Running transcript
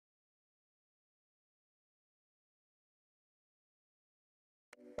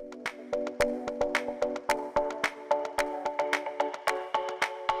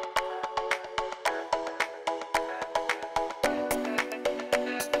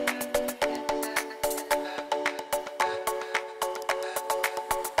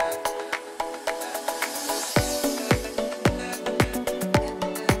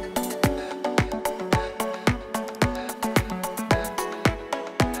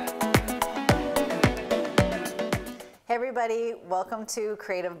Hey everybody, welcome to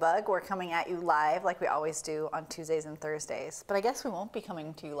Creativebug. We're coming at you live like we always do on Tuesdays and Thursdays. But I guess we won't be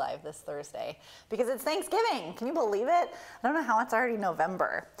coming to you live this Thursday because it's Thanksgiving. Can you believe it? I don't know how it's already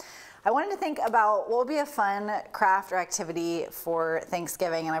November. I wanted to think about what would be a fun craft or activity for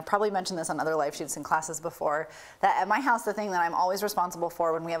Thanksgiving, and I've probably mentioned this on other live shoots and classes before, that at my house the thing that I'm always responsible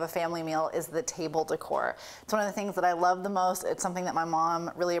for when we have a family meal is the table decor. It's one of the things that I love the most. It's something that my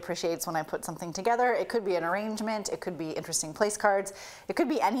mom really appreciates when I put something together. It could be an arrangement, it could be interesting place cards, it could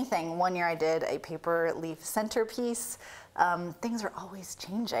be anything. One year I did a paper leaf centerpiece. Things are always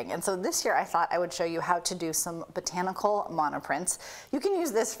changing. And so this year I thought I would show you how to do some botanical monoprints. You can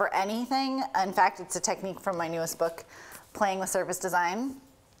use this for anything. In fact, it's a technique from my newest book, Playing with Surface Design.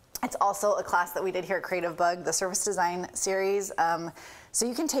 It's also a class that we did here at Creativebug, the Surface Design series. So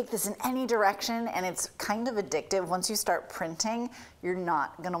you can take this in any direction, and it's kind of addictive. Once you start printing, you're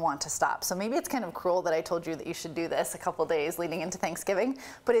not gonna want to stop. So maybe it's kind of cruel that I told you that you should do this a couple days leading into Thanksgiving,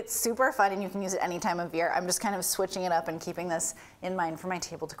 but it's super fun and you can use it any time of year. I'm just kind of switching it up and keeping this in mind for my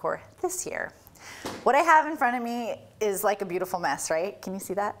table decor this year. What I have in front of me is like a beautiful mess, right? Can you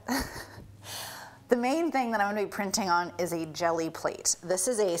see that? The main thing that I'm going to be printing on is a jelly plate. This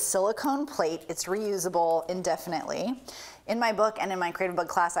is a silicone plate. It's reusable indefinitely. In my book and in my Creativebug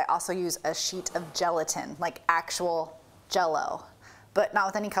class, I also use a sheet of gelatin, like actual Jell-O, but not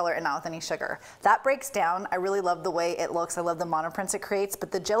with any color and not with any sugar. That breaks down. I really love the way it looks. I love the monoprints it creates,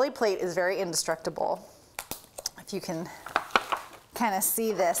 but the jelly plate is very indestructible. If you can kind of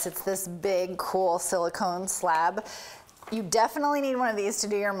see this, it's this big, cool silicone slab. You definitely need one of these to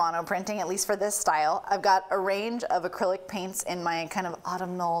do your mono printing, at least for this style. I've got a range of acrylic paints in my kind of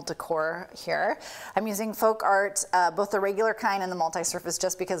autumnal decor here. I'm using Folk Art, both the regular kind and the multi-surface,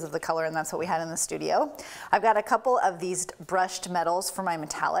 just because of the color, and that's what we had in the studio. I've got a couple of these brushed metals for my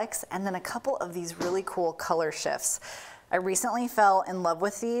metallics, and then a couple of these really cool color shifts. I recently fell in love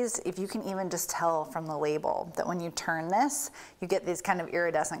with these. If you can even just tell from the label that when you turn this, you get these kind of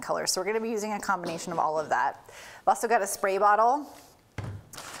iridescent colors. So we're gonna be using a combination of all of that. I've also got a spray bottle,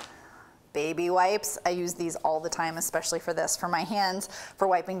 baby wipes. I use these all the time, especially for this, for my hands, for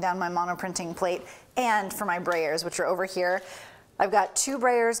wiping down my monoprinting plate, and for my brayers, which are over here. I've got 2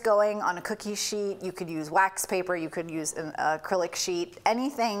 brayers going on a cookie sheet. You could use wax paper, you could use an acrylic sheet,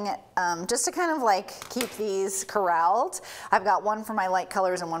 anything, just to kind of like keep these corralled. I've got one for my light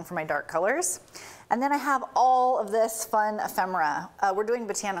colors and one for my dark colors. And then I have all of this fun ephemera. We're doing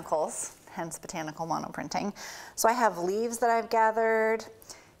botanicals, hence botanical monoprinting. So I have leaves that I've gathered.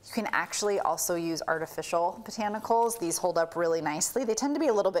 You can actually also use artificial botanicals. These hold up really nicely. They tend to be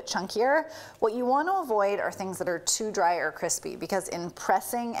a little bit chunkier. What you want to avoid are things that are too dry or crispy, because in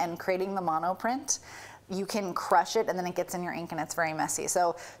pressing and creating the monoprint, you can crush it and then it gets in your ink and it's very messy.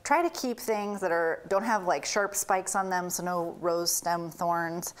 So try to keep things that don't have like sharp spikes on them, so no rose stem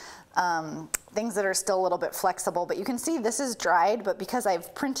thorns, things that are still a little bit flexible. But you can see this is dried, but because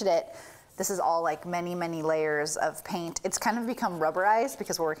I've printed it, this is all like many, many layers of paint. It's kind of become rubberized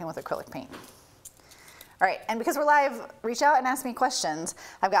because we're working with acrylic paint. All right, and because we're live, reach out and ask me questions.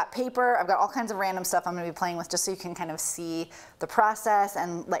 I've got paper, I've got all kinds of random stuff I'm gonna be playing with, just so you can kind of see the process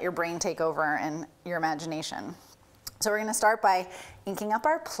and let your brain take over and your imagination. So we're gonna start by inking up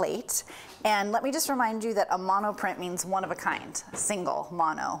our plate. And let me just remind you that a monoprint means one of a kind, single,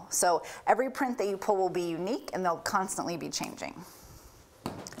 mono. So every print that you pull will be unique and they'll constantly be changing.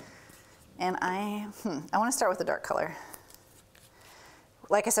 And I want to start with the dark color.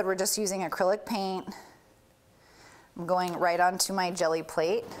 Like I said, we're just using acrylic paint. I'm going right onto my jelly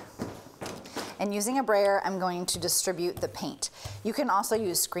plate. And using a brayer, I'm going to distribute the paint. You can also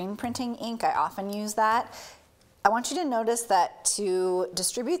use screen printing ink. I often use that. I want you to notice that to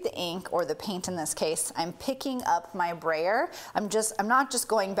distribute the ink, or the paint in this case, I'm picking up my brayer. I'm not just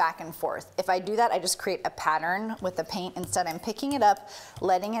going back and forth. If I do that, I just create a pattern with the paint. Instead, I'm picking it up,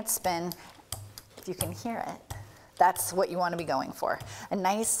 letting it spin. If you can hear it, that's what you want to be going for. A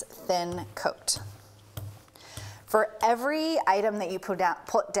nice thin coat. For every item that you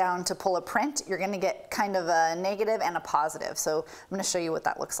put down to pull a print, you're going to get kind of a negative and a positive. So I'm going to show you what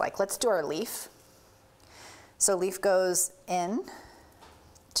that looks like. Let's do our leaf. So leaf goes in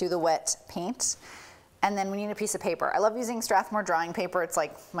to the wet paint. And then we need a piece of paper. I love using Strathmore drawing paper. It's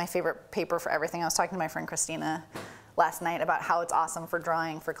like my favorite paper for everything. I was talking to my friend Christina last night about how it's awesome for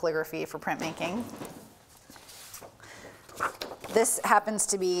drawing, for calligraphy, for printmaking. This happens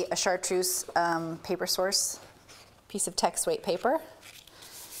to be a chartreuse paper source piece of text weight paper.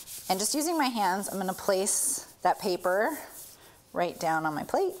 And just using my hands, I'm gonna place that paper right down on my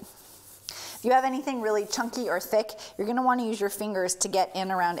plate. If you have anything really chunky or thick, you're gonna wanna use your fingers to get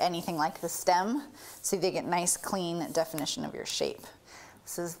in around anything like the stem so they get nice, clean definition of your shape.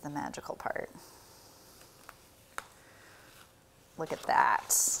 This is the magical part. Look at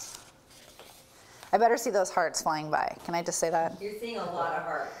that. I better see those hearts flying by. Can I just say that? You're seeing a lot of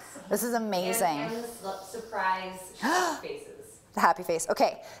hearts. This is amazing. And the surprise faces. The happy face.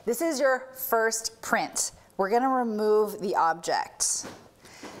 Okay, this is your first print. We're gonna remove the object.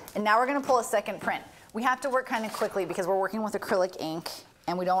 And now we're gonna pull a second print. We have to work kind of quickly because we're working with acrylic ink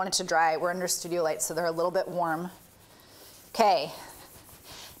and we don't want it to dry. We're under studio lights, so they're a little bit warm. Okay.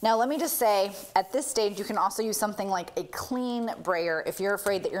 Now let me just say, at this stage, you can also use something like a clean brayer if you're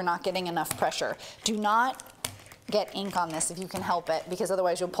afraid that you're not getting enough pressure. Do not get ink on this if you can help it, because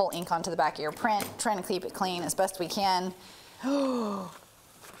otherwise you'll pull ink onto the back of your print, trying to keep it clean as best we can. You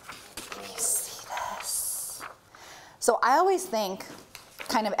see this? So I always think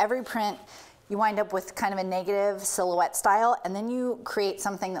kind of every print, you wind up with kind of a negative silhouette style, and then you create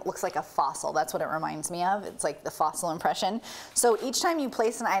something that looks like a fossil. That's what it reminds me of. It's like the fossil impression. So each time you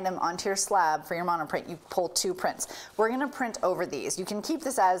place an item onto your slab for your monoprint, you pull two prints. We're gonna print over these. You can keep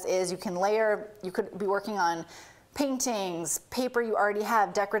this as is. You can layer, you could be working on paintings, paper you already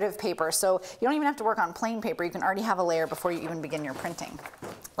have, decorative paper. So you don't even have to work on plain paper. You can already have a layer before you even begin your printing.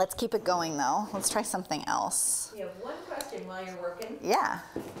 Let's keep it going though. Let's try something else. We have one question while you're working. Yeah.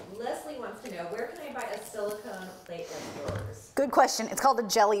 Leslie wants to know, where can I buy a silicone plate like yours? Good question. It's called a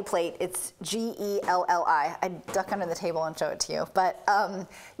jelly plate. It's G-E-L-L-I. I'd duck under the table and show it to you. But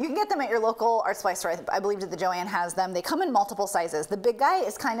you can get them at your local art supply store. I believe that the Joann has them. They come in multiple sizes. The big guy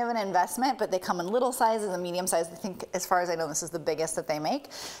is kind of an investment, but they come in little sizes and medium sizes. I think, as far as I know, this is the biggest that they make.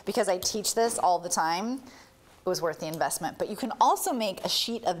 Because I teach this all the time, it was worth the investment. But you can also make a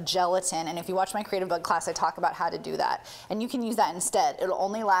sheet of gelatin, and if you watch my Creativebug class, I talk about how to do that. And you can use that instead. It'll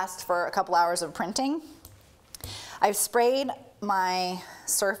only last for a couple hours of printing. I've sprayed my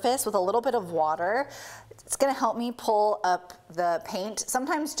surface with a little bit of water. It's gonna help me pull up the paint.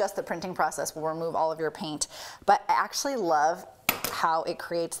 Sometimes just the printing process will remove all of your paint, but I actually love how it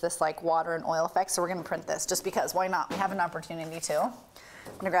creates this like water and oil effect, so we're gonna print this just because, why not? We have an opportunity to.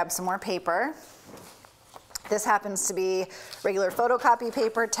 I'm gonna grab some more paper. This happens to be regular photocopy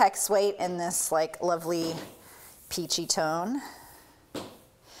paper, text weight, in this like lovely peachy tone.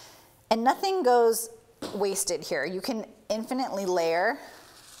 And nothing goes wasted here. You can infinitely layer.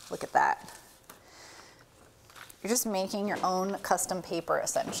 Look at that. You're just making your own custom paper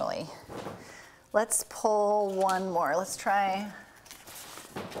essentially. Let's pull one more. Let's try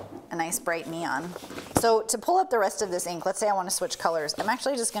a nice bright neon. So to pull up the rest of this ink, let's say I want to switch colors. I'm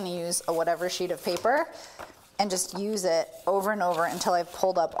actually just going to use a whatever sheet of paper and just use it over and over until I've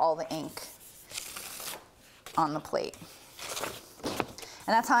pulled up all the ink on the plate. And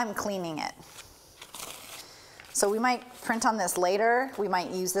that's how I'm cleaning it. So we might print on this later. We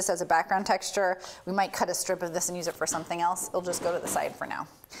might use this as a background texture. We might cut a strip of this and use it for something else. It'll just go to the side for now.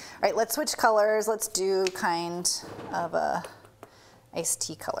 All right, let's switch colors. Let's do kind of a iced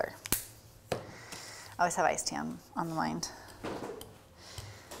tea color. I always have iced tea on the mind.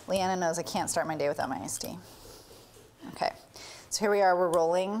 Leanna knows I can't start my day without my iced tea. Okay, so here we are, we're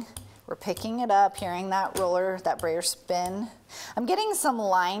rolling. We're picking it up, hearing that roller, that brayer spin. I'm getting some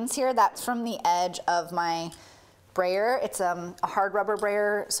lines here. That's from the edge of my brayer. It's a hard rubber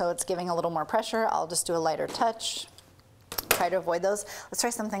brayer, so it's giving a little more pressure. I'll just do a lighter touch. Try to avoid those. Let's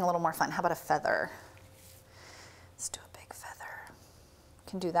try something a little more fun. How about a feather? Let's do a big feather.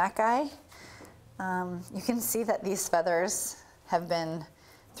 Can do that guy. You can see that these feathers have been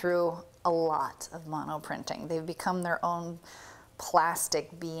through a lot of monoprinting. They've become their own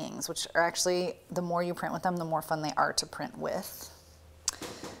plastic beings, which are actually, the more you print with them, the more fun they are to print with.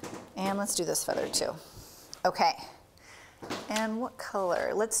 And let's do this feather too. Okay, and what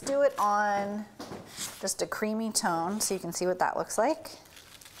color? Let's do it on just a creamy tone so you can see what that looks like.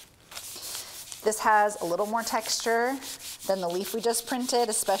 This has a little more texture than the leaf we just printed,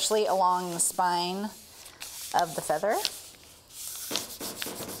 especially along the spine of the feather.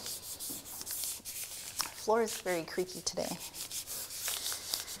 The floor is very creaky today.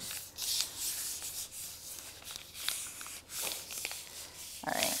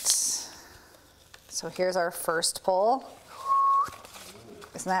 All right, so here's our first pull.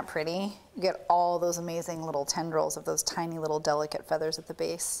 Isn't that pretty? You get all those amazing little tendrils of those tiny little delicate feathers at the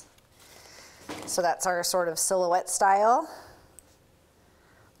base. So that's our sort of silhouette style.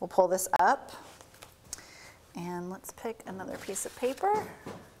 We'll pull this up and let's pick another piece of paper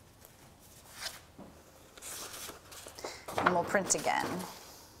and we'll print again.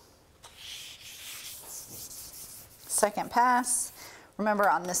 Second pass. Remember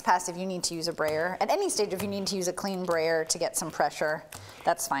on this pass, if you need to use a brayer, at any stage if you need to use a clean brayer to get some pressure,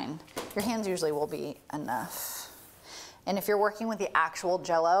 that's fine. Your hands usually will be enough. And if you're working with the actual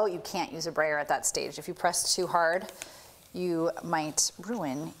Jell-O, you can't use a brayer at that stage. If you press too hard, you might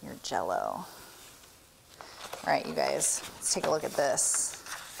ruin your Jell-O. All right, you guys, let's take a look at this.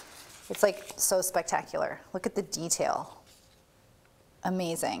 It's like so spectacular. Look at the detail.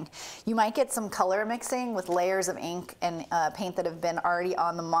 Amazing. You might get some color mixing with layers of ink and paint that have been already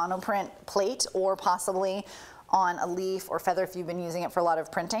on the monoprint plate or possibly on a leaf or feather if you've been using it for a lot of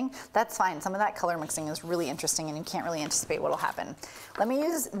printing. That's fine. Some of that color mixing is really interesting and you can't really anticipate what will happen. Let me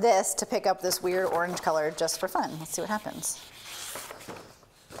use this to pick up this weird orange color just for fun. Let's see what happens.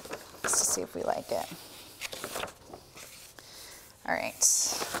 Let's just see if we like it. All right.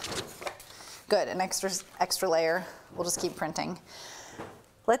 Good, an extra layer. We'll just keep printing.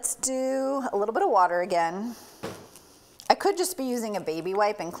 Let's do a little bit of water again. I could just be using a baby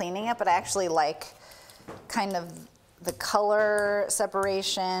wipe and cleaning it, but I actually like kind of the color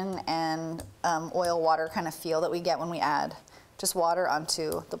separation and oil water kind of feel that we get when we add just water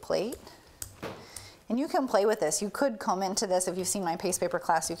onto the plate. And you can play with this. You could comb into this. If you've seen my paste paper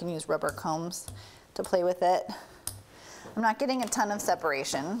class, you can use rubber combs to play with it. I'm not getting a ton of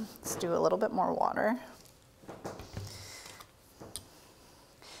separation. Let's do a little bit more water.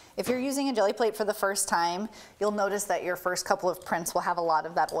 If you're using a jelly plate for the first time, you'll notice that your first couple of prints will have a lot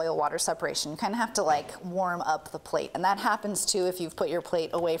of that oil water separation. You kind of have to like warm up the plate. And that happens too if you've put your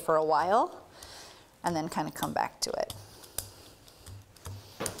plate away for a while and then kind of come back to it.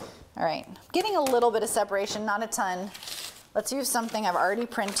 All right, getting a little bit of separation, not a ton. Let's use something I've already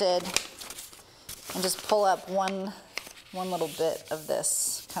printed and just pull up one little bit of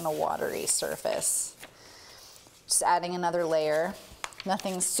this kind of watery surface. Just adding another layer.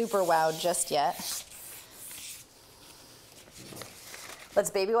 Nothing super wow just yet. Let's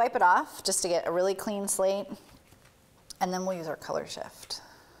baby wipe it off just to get a really clean slate. And then we'll use our color shift.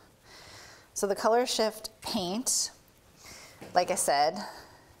 So the color shift paint, like I said,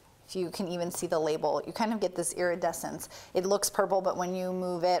 if you can even see the label, you kind of get this iridescence. It looks purple, but when you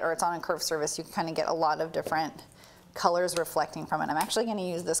move it or it's on a curved surface, you kind of get a lot of different colors reflecting from it. I'm actually going to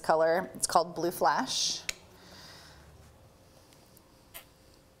use this color. It's called Blue Flash.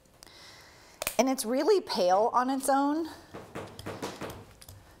 And it's really pale on its own.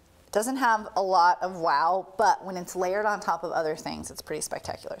 It doesn't have a lot of wow, but when it's layered on top of other things, it's pretty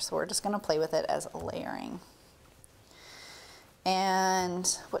spectacular. So we're just going to play with it as a layering. And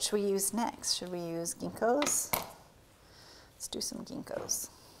what should we use next? Should we use ginkgos? Let's do some ginkgos.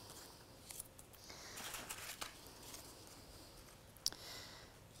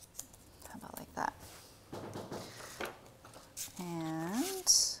 How about like that?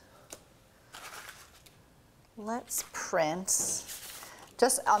 And let's print,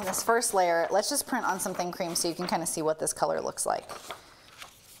 just on this first layer, let's just print on something cream so you can kind of see what this color looks like.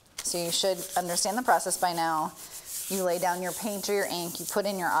 So you should understand the process by now. You lay down your paint or your ink, you put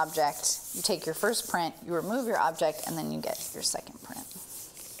in your object, you take your first print, you remove your object, and then you get your second print.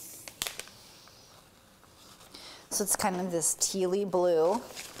 So it's kind of this tealy blue.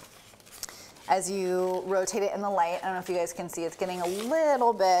 As you rotate it in the light, I don't know if you guys can see, it's getting a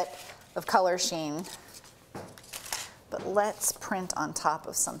little bit of color sheen. But let's print on top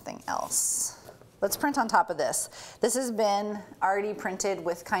of something else. Let's print on top of this. This has been already printed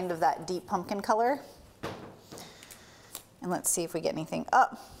with kind of that deep pumpkin color. And let's see if we get anything. Oh,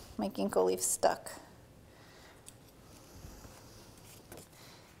 my ginkgo leaf stuck.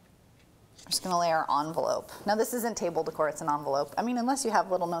 I'm just gonna lay our envelope. Now this isn't table decor, it's an envelope. I mean, unless you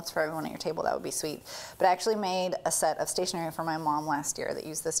have little notes for everyone at your table, that would be sweet. But I actually made a set of stationery for my mom last year that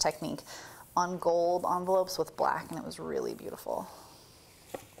used this technique on gold envelopes with black, and it was really beautiful.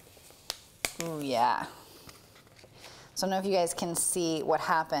 Ooh, yeah. So I don't know if you guys can see what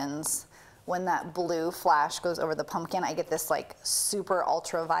happens when that blue flash goes over the pumpkin. I get this like super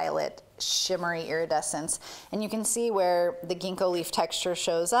ultraviolet shimmery iridescence, and you can see where the ginkgo leaf texture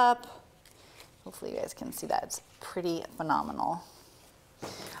shows up. Hopefully you guys can see that. It's pretty phenomenal. All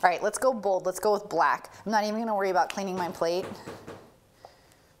right, let's go bold. Let's go with black. I'm not even gonna worry about cleaning my plate.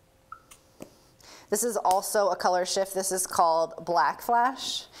 This is also a color shift. This is called Black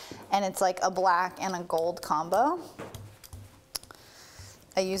Flash, and it's like a black and a gold combo.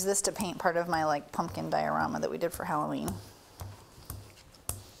 I use this to paint part of my like pumpkin diorama that we did for Halloween.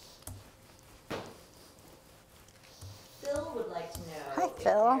 Phil would like to know Hi, if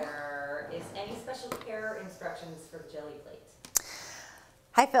Phil. there is any special care instructions for the jelly plate.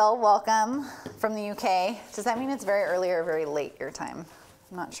 Hi Phil, welcome from the UK. Does that mean it's very early or very late your time?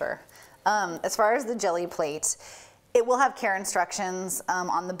 I'm not sure. As far as the jelly plate, it will have care instructions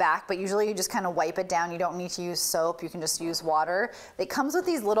on the back, but usually you just kind of wipe it down. You don't need to use soap, you can just use water. It comes with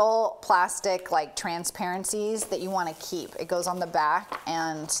these little plastic like transparencies that you want to keep. It goes on the back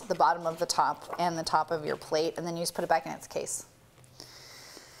and the bottom of the top and the top of your plate, and then you just put it back in its case.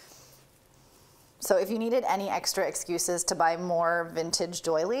 So if you needed any extra excuses to buy more vintage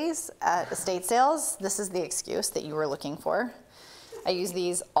doilies at estate sales, this is the excuse that you were looking for. I use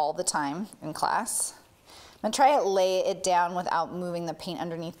these all the time in class. I'm gonna try to lay it down without moving the paint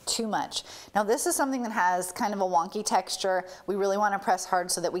underneath too much. Now this is something that has kind of a wonky texture. We really wanna press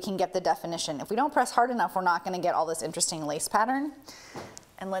hard so that we can get the definition. If we don't press hard enough, we're not gonna get all this interesting lace pattern.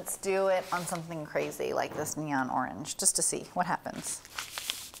 And let's do it on something crazy like this neon orange, just to see what happens.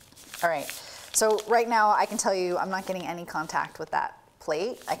 All right, so right now I can tell you I'm not getting any contact with that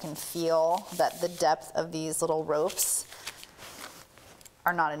plate. I can feel that the depth of these little ropes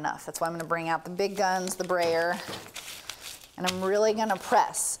are not enough. That's why I'm gonna bring out the big guns, the brayer, and I'm really gonna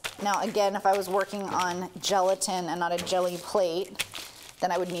press. Now again, if I was working on gelatin and not a jelly plate,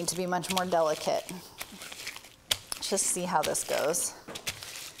 then I would need to be much more delicate. Let's just see how this goes.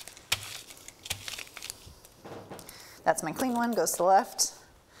 That's my clean one, goes to the left.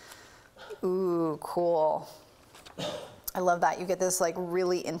 Ooh, cool. I love that. You get this like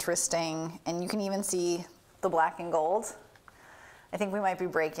really interesting, and you can even see the black and gold. I think we might be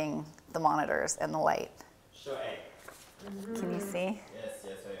breaking the monitors and the light. Show A. Can you see? Yes, show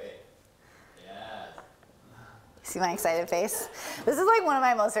A. Yeah. See my excited face? This is like one of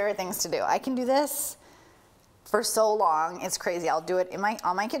my most favorite things to do. I can do this for so long, it's crazy. I'll do it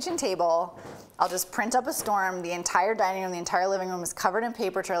on my kitchen table. I'll just print up a storm. The entire dining room, the entire living room is covered in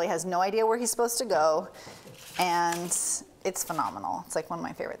paper. Charlie has no idea where he's supposed to go. And it's phenomenal. It's like one of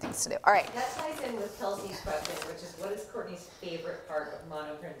my favorite things to do. All right. That ties in with Kelsey's question, which is what is Courtney's favorite part of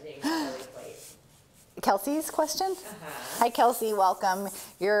monoprinting jelly plate? Kelsey's question? Hi Kelsey, welcome.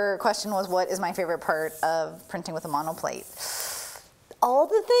 Your question was, what is my favorite part of printing with a monoplate? All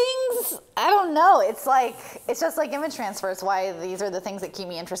the things, I don't know. It's just like image transfer. It's why these are the things that keep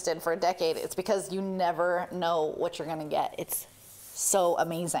me interested for a decade. It's because you never know what you're gonna get. It's so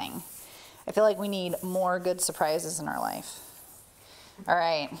amazing. I feel like we need more good surprises in our life. All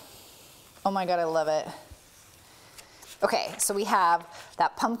right. Oh my God, I love it. Okay, so we have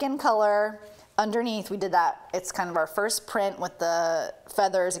that pumpkin color. Underneath, we did that. It's kind of our first print with the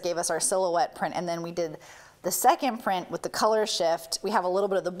feathers. It gave us our silhouette print. And then we did the second print with the color shift. We have a little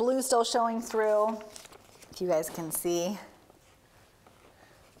bit of the blue still showing through, if you guys can see.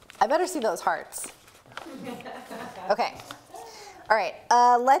 I better see those hearts. Okay. All right,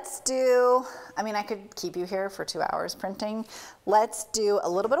 let's do, I mean, I could keep you here for 2 hours printing. Let's do a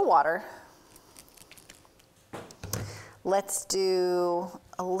little bit of water. Let's do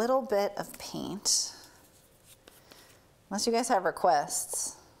a little bit of paint. Unless you guys have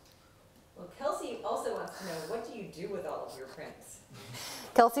requests. Well, Kelsey also wants to know, what do you do with all of your prints?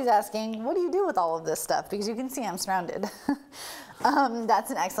 Kelsey's asking, what do you do with all of this stuff? Because you can see I'm surrounded.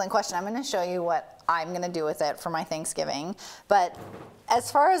 That's an excellent question. I'm gonna show you what I'm gonna do with it for my Thanksgiving. But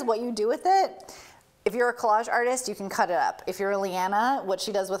as far as what you do with it, if you're a collage artist, you can cut it up. If you're a Leanna, what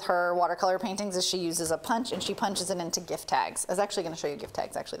she does with her watercolor paintings is she uses a punch and she punches it into gift tags. I was actually gonna show you gift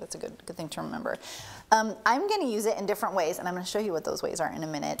tags, actually. That's a good thing to remember. I'm gonna use it in different ways, and I'm gonna show you what those ways are in a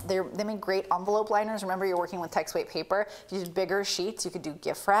minute. They make great envelope liners. Remember, you're working with text weight paper. If you use bigger sheets, you could do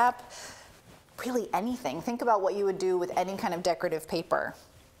gift wrap. Really anything. Think about what you would do with any kind of decorative paper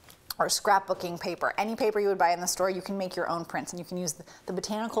or scrapbooking paper. Any paper you would buy in the store, you can make your own prints, and you can use the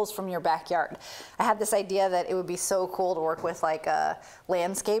botanicals from your backyard. I had this idea that it would be so cool to work with like a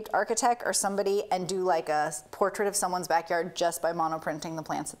landscaped architect or somebody and do like a portrait of someone's backyard just by monoprinting the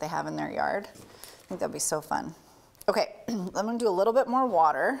plants that they have in their yard. I think that'd be so fun. Okay, I'm gonna do a little bit more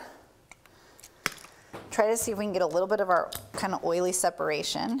water. Try to see if we can get a little bit of our kind of oily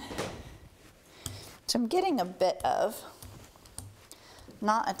separation. So I'm getting a bit of,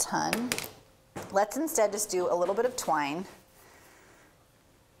 not a ton. Let's instead just do a little bit of twine,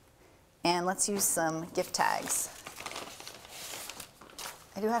 and let's use some gift tags.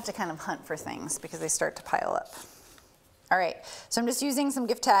 I do have to kind of hunt for things because they start to pile up. All right, so I'm just using some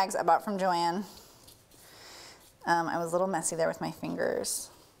gift tags I bought from Joanne. I was a little messy there with my fingers.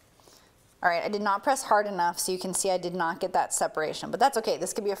 All right, I did not press hard enough, so you can see I did not get that separation, but that's okay.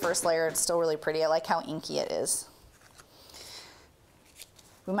 This could be a first layer. It's still really pretty. I like how inky it is.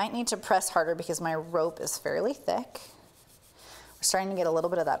 We might need to press harder because my rope is fairly thick. We're starting to get a little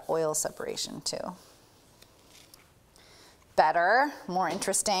bit of that oil separation too. Better, more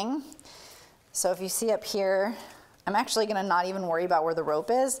interesting. So if you see up here, I'm actually gonna not even worry about where the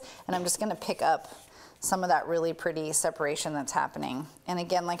rope is, and I'm just gonna pick up some of that really pretty separation that's happening. And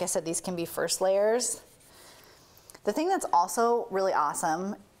again, like I said, these can be first layers. The thing that's also really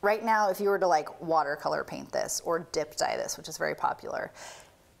awesome, right now, if you were to like watercolor paint this or dip dye this, which is very popular,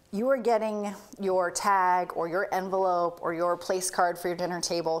 you are getting your tag or your envelope or your place card for your dinner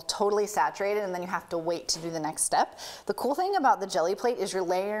table totally saturated, and then you have to wait to do the next step. The cool thing about the jelly plate is you're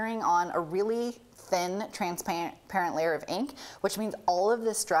layering on a really thin, transparent layer of ink, which means all of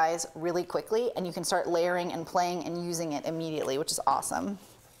this dries really quickly and you can start layering and playing and using it immediately, which is awesome.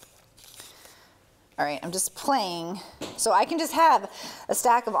 All right, I'm just playing. So I can just have a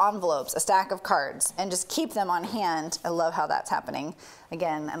stack of envelopes, a stack of cards, and just keep them on hand. I love how that's happening.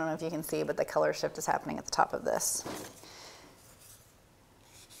 Again, I don't know if you can see, but the color shift is happening at the top of this.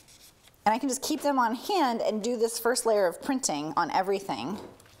 And I can just keep them on hand and do this first layer of printing on everything.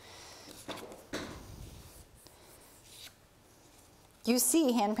 You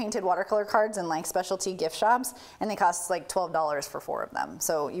see hand-painted watercolor cards in like specialty gift shops, and they cost like $12 for 4 of them.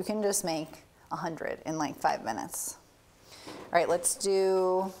 So you can just make 100 in like 5 minutes. All right, let's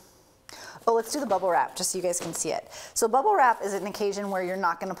do the bubble wrap just so you guys can see it. So bubble wrap is an occasion where you're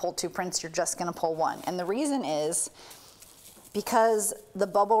not gonna pull 2 prints, you're just gonna pull 1. And the reason is because the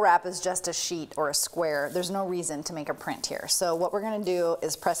bubble wrap is just a sheet or a square, there's no reason to make a print here. So what we're gonna do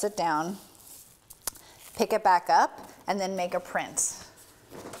is press it down, pick it back up, and then make a print.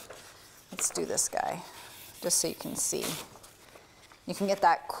 Let's do this guy, just so you can see. You can get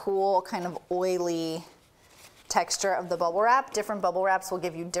that cool kind of oily texture of the bubble wrap. Different bubble wraps will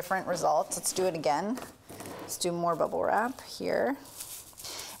give you different results. Let's do it again. Let's do more bubble wrap here.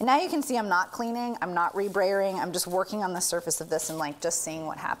 And now you can see I'm not cleaning, I'm not rebrayering, I'm just working on the surface of this and like just seeing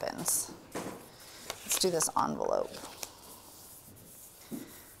what happens. Let's do this envelope.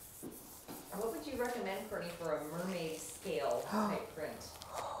 What would you recommend, Courtney, for a mermaid scale type print?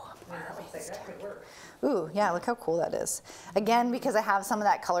 I mean, that looks like that could work. Ooh, yeah, look how cool that is. Again, because I have some of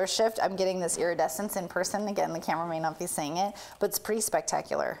that color shift, I'm getting this iridescence in person. Again, the camera may not be seeing it, but it's pretty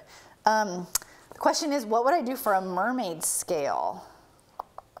spectacular. The question is, what would I do for a mermaid scale?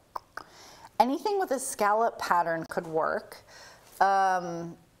 Anything with a scallop pattern could work.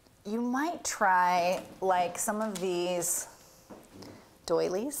 You might try like some of these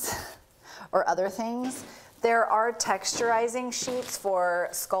doilies or other things. There are texturizing sheets for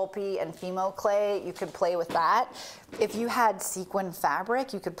Sculpey and Fimo clay. You could play with that. If you had sequin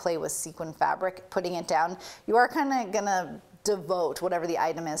fabric, you could play with sequin fabric, putting it down. You are kind of gonna devote whatever the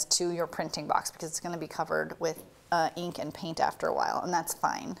item is to your printing box because it's gonna be covered with ink and paint after a while, and that's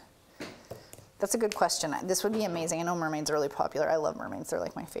fine. That's a good question. This would be amazing. I know mermaids are really popular. I love mermaids, they're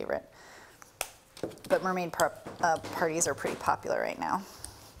like my favorite. But mermaid parties are pretty popular right now.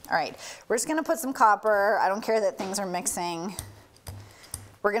 All right, we're just gonna put some copper. I don't care that things are mixing.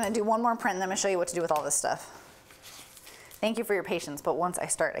 We're gonna do one more print and then I'm gonna show you what to do with all this stuff. Thank you for your patience, but once I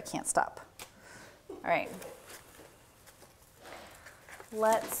start, I can't stop. All right.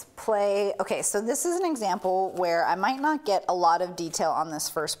 Let's play, okay, so this is an example where I might not get a lot of detail on this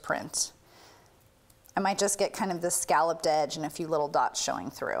first print. I might just get kind of this scalloped edge and a few little dots showing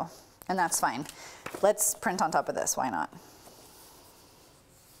through, and that's fine. Let's print on top of this, why not?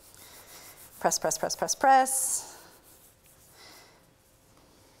 Press, press, press, press, press.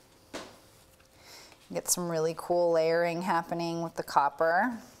 Get some really cool layering happening with the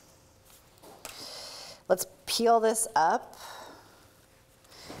copper. Let's peel this up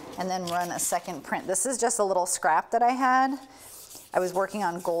and then run a second print. This is just a little scrap that I had. I was working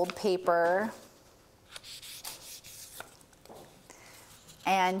on gold paper.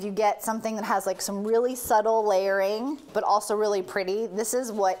 And you get something that has like some really subtle layering, but also really pretty. This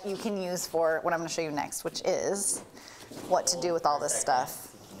is what you can use for what I'm gonna show you next, which is what to do with all this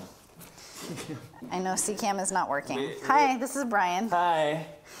stuff. I know CCam is not working. Hi, this is Brian. Hi.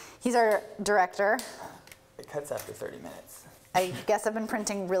 He's our director. It cuts after 30 minutes. I guess I've been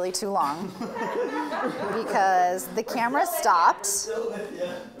printing really too long because the camera stopped.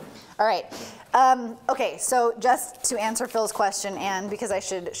 All right. Okay, so just to answer Phil's question, and because I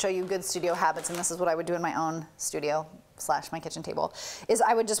should show you good studio habits, and this is what I would do in my own studio / my kitchen table, is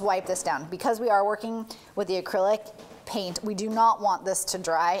I would just wipe this down. Because we are working with the acrylic paint, we do not want this to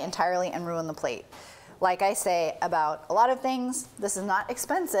dry entirely and ruin the plate. Like I say about a lot of things, this is not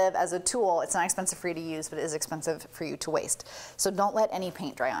expensive as a tool. It's not expensive for you to use, but it is expensive for you to waste. So don't let any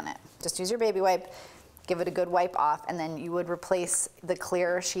paint dry on it. Just use your baby wipe, give it a good wipe off, and then you would replace the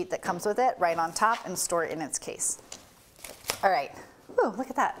clear sheet that comes with it right on top and store it in its case. All right, ooh,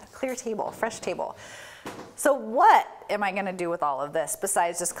 look at that, clear table, fresh table. So what am I gonna do with all of this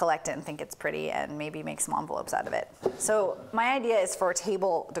besides just collect it and think it's pretty and maybe make some envelopes out of it? So my idea is for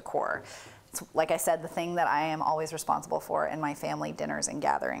table decor. It's, like I said, the thing that I am always responsible for in my family dinners and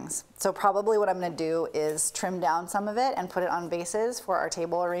gatherings. So probably what I'm gonna do is trim down some of it and put it on vases for our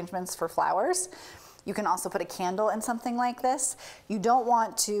table arrangements for flowers. You can also put a candle in something like this. You don't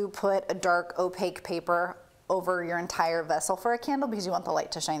want to put a dark opaque paper over your entire vessel for a candle because you want the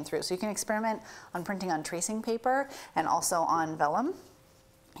light to shine through. So you can experiment on printing on tracing paper and also on vellum.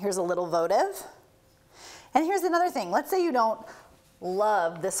 Here's a little votive. And here's another thing. Let's say you don't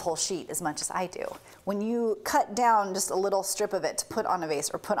love this whole sheet as much as I do. When you cut down just a little strip of it to put on a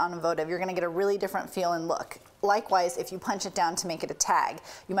vase or put on a votive, you're gonna get a really different feel and look. Likewise, if you punch it down to make it a tag,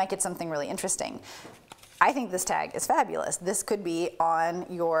 you might get something really interesting. I think this tag is fabulous. This could be on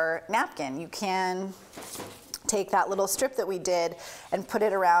your napkin. You can take that little strip that we did and put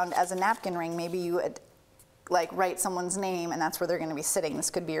it around as a napkin ring. Maybe you like write someone's name and that's where they're gonna be sitting.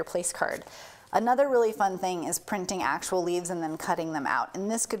 This could be your place card. Another really fun thing is printing actual leaves and then cutting them out.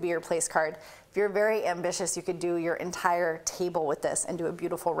 And this could be your place card. If you're very ambitious, you could do your entire table with this and do a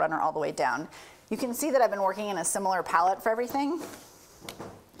beautiful runner all the way down. You can see that I've been working in a similar palette for everything.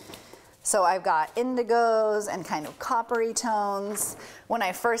 So I've got indigos and kind of coppery tones. When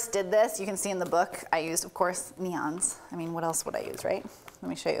I first did this, you can see in the book, I used, of course, neons. I mean, what else would I use, right? Let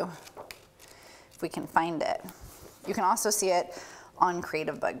me show you if we can find it. You can also see it on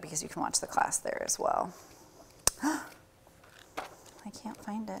Creativebug because you can watch the class there as well. I can't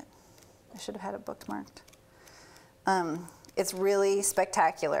find it. I should have had it bookmarked. It's really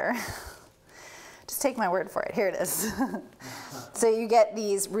spectacular. Just take my word for it. Here it is. So you get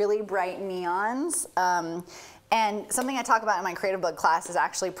these really bright neons. And something I talk about in my Creativebug class is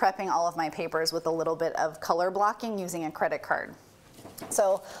actually prepping all of my papers with a little bit of color blocking using a credit card.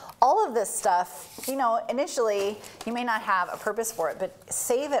 So all of this stuff, you know, initially you may not have a purpose for it, but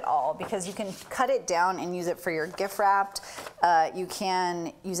save it all because you can cut it down and use it for your gift wrapped. You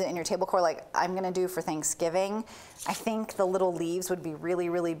can use it in your table decor like I'm gonna do for Thanksgiving. I think the little leaves would be really,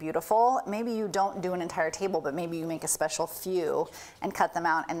 really beautiful. Maybe you don't do an entire table, but maybe you make a special few and cut them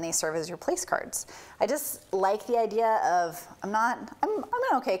out and they serve as your place cards. I just like the idea of, I'm an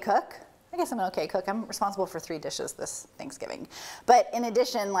okay cook. I guess I'm an okay cook. I'm responsible for 3 dishes this Thanksgiving. But in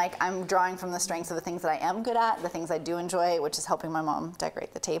addition, like I'm drawing from the strengths of the things that I am good at, the things I do enjoy, which is helping my mom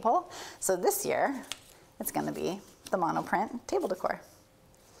decorate the table. So this year, it's gonna be the Monoprint table decor.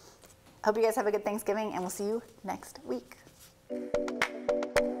 Hope you guys have a good Thanksgiving and we'll see you next week.